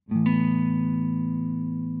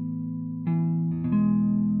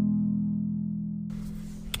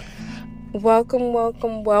Welcome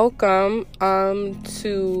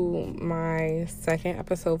to my second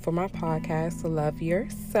episode for my podcast, Love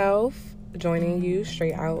Yourself. Joining you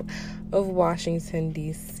straight out of Washington,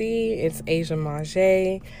 D.C. It's Asia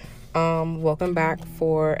Mage. Welcome back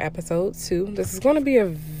for episode 2. This is going to be a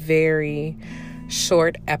very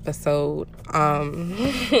short episode.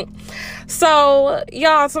 So,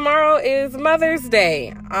 y'all, tomorrow is Mother's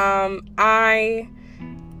Day. I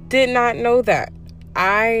did not know that.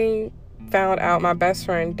 I found out my best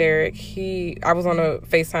friend Derek, I was on a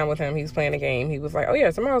FaceTime with him. He was playing a game. He was like, oh yeah,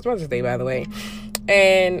 tomorrow's Mother's Day, by the way.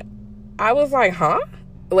 And I was like, huh?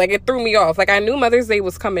 Like, it threw me off. Like, I knew Mother's Day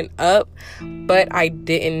was coming up, but I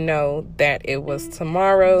didn't know that it was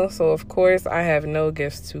tomorrow. So of course I have no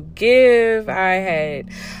gifts to give. I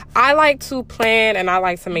like to plan and I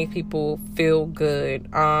like to make people feel good.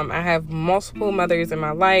 I have multiple mothers in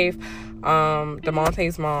my life.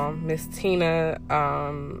 DeMonte's mom, Miss Tina,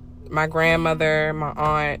 my grandmother, my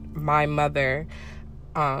aunt, my mother.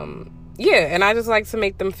 And I just like to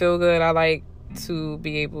make them feel good. I like to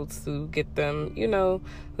be able to get them,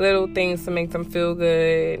 little things to make them feel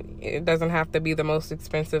good. It doesn't have to be the most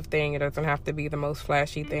expensive thing. It doesn't have to be the most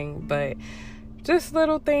flashy thing, but just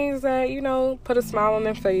little things that, put a smile on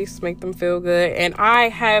their face, make them feel good. And I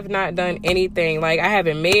have not done anything. Like, I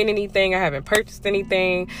haven't made anything. I haven't purchased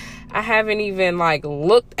anything. I haven't even,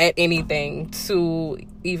 looked at anything to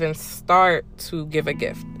even start to give a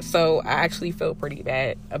gift. So I actually feel pretty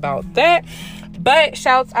bad about that. But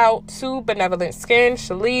shouts out to Benevolent Skin,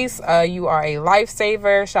 Shalise. You are a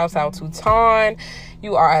lifesaver. Shouts out to Ton.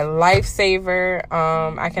 You are a lifesaver.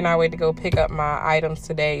 I cannot wait to go pick up my items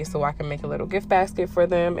today so I can make a little gift basket for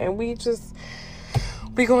them. And we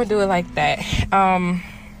going to do it like that.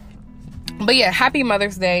 But yeah, happy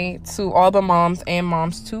Mother's Day to all the moms and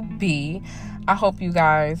moms to be. I hope you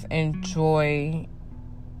guys enjoy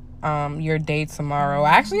your day tomorrow.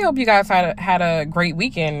 I actually hope you guys had a great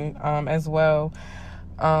weekend as well.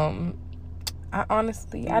 I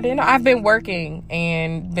didn't know. I've been working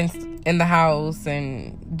and been in the house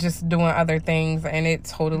and just doing other things, and it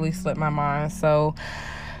totally slipped my mind. So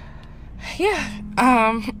yeah.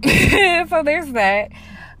 So there's that.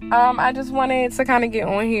 I just wanted to kind of get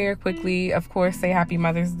on here quickly, of course, say happy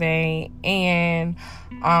Mother's Day. And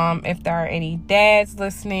if there are any dads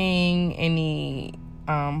listening, any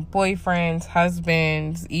boyfriends,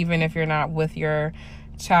 husbands, even if you're not with your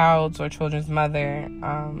child's or children's mother,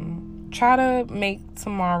 try to make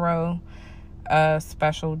tomorrow a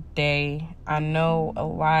special day. I know a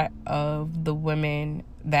lot of the women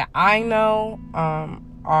that I know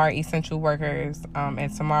are essential workers,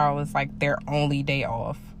 and tomorrow is like their only day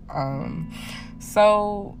off.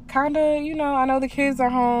 So kind of, I know the kids are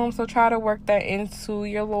home, so try to work that into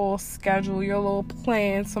your little schedule, your little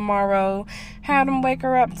plan tomorrow. Have them wake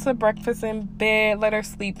her up to breakfast in bed, let her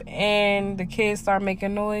sleep in. The kids start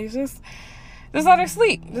making noise, just let her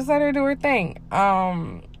sleep. Just let her do her thing.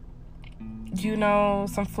 Some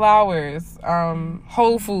flowers.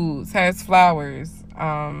 Whole Foods has flowers.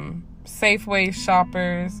 Safeway,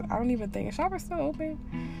 Shoppers. I don't even think Shoppers still open.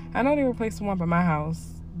 I know they replaced one by my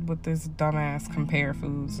house with this dumbass Compare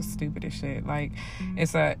Foods. The stupidest shit. Like,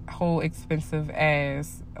 it's a whole expensive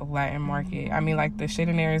ass Latin market. I mean, the shit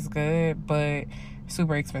in there is good, but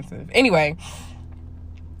super expensive. Anyway,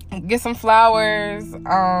 get some flowers.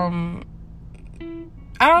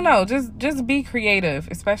 I don't know, just be creative,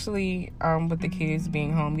 especially with the kids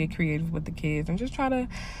being home. Get creative with the kids and just try to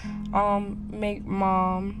make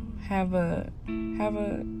mom have a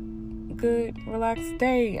good relaxed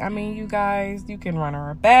day. I mean, you guys, you can run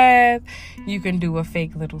her a bath, you can do a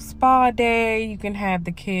fake little spa day, you can have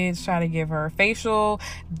the kids try to give her a facial.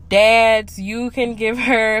 Dads, you can give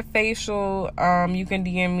her a facial. You can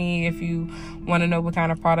DM me if you want to know what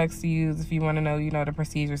kind of products to use, if you want to know, the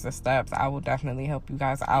procedures and steps. I will definitely help you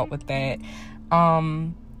guys out with that.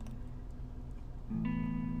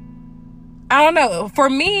 I don't know. For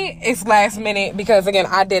me, it's last minute because, again,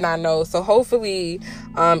 I did not know. So hopefully,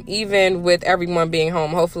 even with everyone being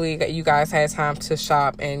home, hopefully you guys had time to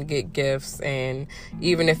shop and get gifts. And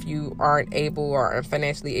even if you aren't able or aren't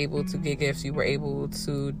financially able to get gifts, you were able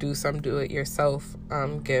to do some do-it-yourself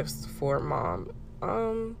gifts for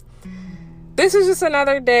mom. This is just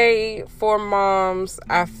another day for moms,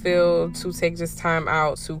 I feel, to take just time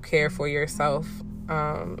out to care for yourself.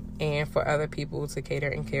 And for other people to cater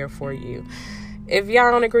and care for you. If y'all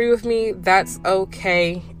don't agree with me, that's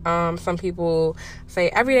okay. Some people say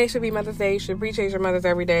every day should be Mother's Day. You should appreciate your mothers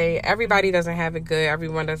every day. Everybody doesn't have it good.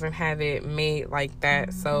 Everyone doesn't have it made like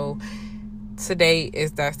that. So today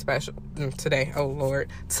is that special.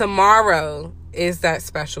 Tomorrow is that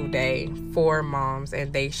special day for moms,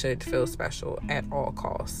 and they should feel special at all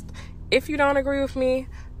costs. If you don't agree with me,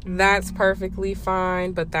 that's perfectly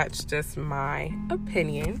fine, but that's just my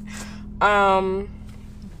opinion.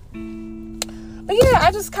 But yeah,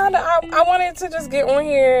 I just kind of, I wanted to just get on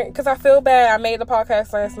here because I feel bad. I made the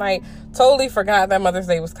podcast last night. Totally forgot that Mother's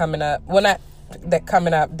Day was coming up. Well, not that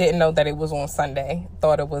coming up. Didn't know that it was on Sunday.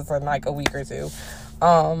 Thought it was in like a week or two.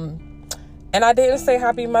 And I didn't say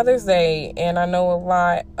Happy Mother's Day. And I know a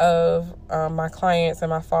lot of my clients and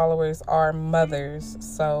my followers are mothers.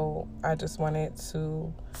 So I just wanted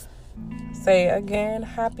to say again,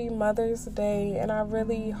 Happy Mother's Day. And I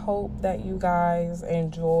really hope that you guys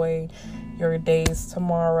enjoy your days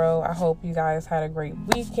tomorrow. I hope you guys had a great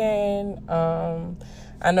weekend.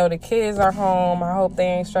 I know the kids are home. I hope they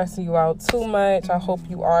ain't stressing you out too much. I hope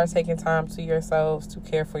you are taking time to yourselves to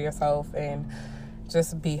care for yourself and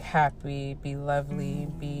just be happy, be lovely,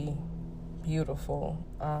 be beautiful,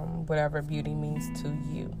 whatever beauty means to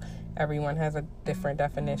you. Everyone has a different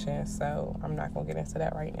definition, so I'm not going to get into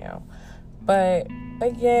that right now. But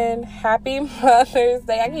again, Happy Mother's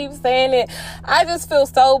Day. I keep saying it. I just feel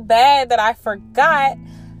so bad that I forgot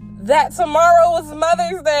that tomorrow was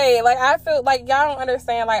Mother's Day. Like, I feel like y'all don't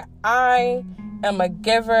understand. Like, I am a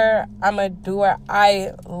giver. I'm a doer.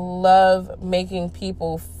 I love making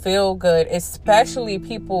people feel good, especially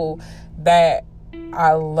people that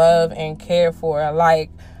I love and care for. Like,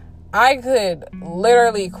 I could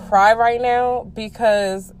literally cry right now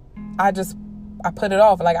because I put it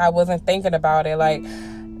off. Like, I wasn't thinking about it. Like,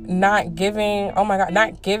 not giving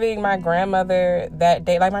my grandmother that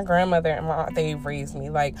day. Like, my grandmother and my aunt, they raised me.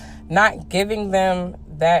 Like, not giving them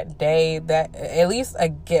that day, that at least a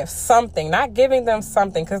gift, something. Not giving them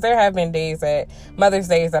something, because there have been days Mother's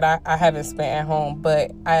Days that I haven't spent at home,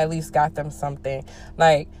 but I at least got them something.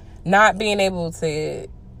 Like, not being able to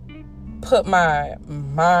put my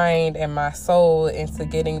mind and my soul into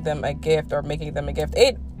getting them a gift or making them a gift.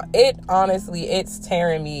 It honestly, it's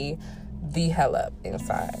tearing me the hell up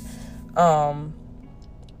inside.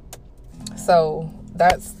 So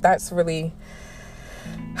that's really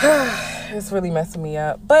it's really messing me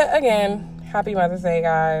up. But again, Happy Mother's Day,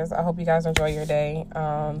 guys. I hope you guys enjoy your day.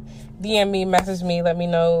 DM me, message me, let me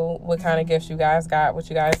know what kind of gifts you guys got, what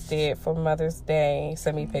you guys did for Mother's Day.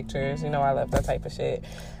 Send me pictures. You know I love that type of shit.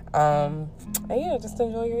 And yeah, just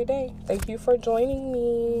enjoy your day. Thank you for joining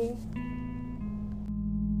me.